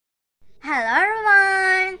Hello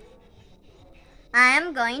everyone! I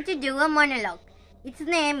am going to do a monologue. Its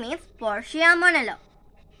name is Portia Monologue.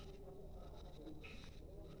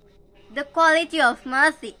 The quality of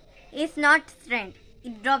mercy is not strength.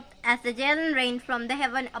 It dropped as a gentle rain from the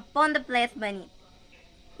heaven upon the place beneath.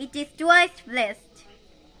 It is twice blessed.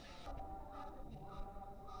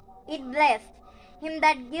 It blessed him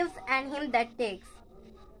that gives and him that takes.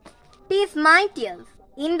 It is mightiest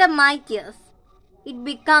in the mightiest. It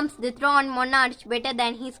becomes the throne monarch better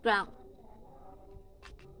than his crown.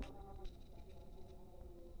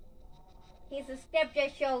 His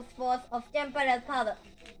scripture shows force of temporal power,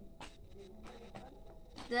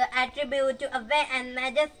 the attribute to away and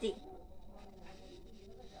majesty.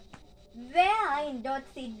 Wherein doth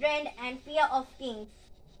see dread and fear of kings,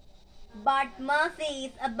 but mercy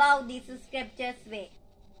is above these scriptures' way.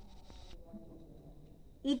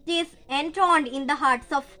 It is enthroned in the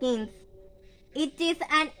hearts of kings. It is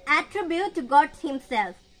an attribute to God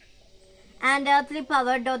himself. And earthly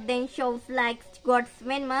power doth then shows like God's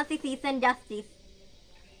when mercy sees and justice.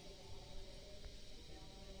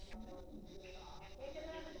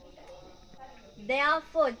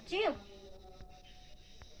 Therefore, chief,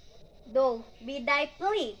 though be thy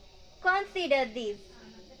plea, consider this.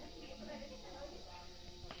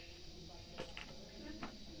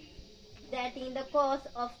 That in the cause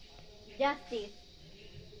of justice,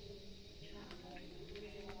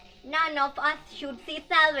 none of us should see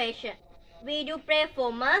salvation. We do pray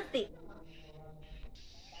for mercy.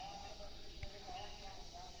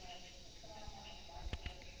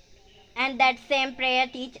 And that same prayer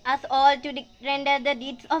teach us all to render the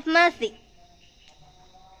deeds of mercy.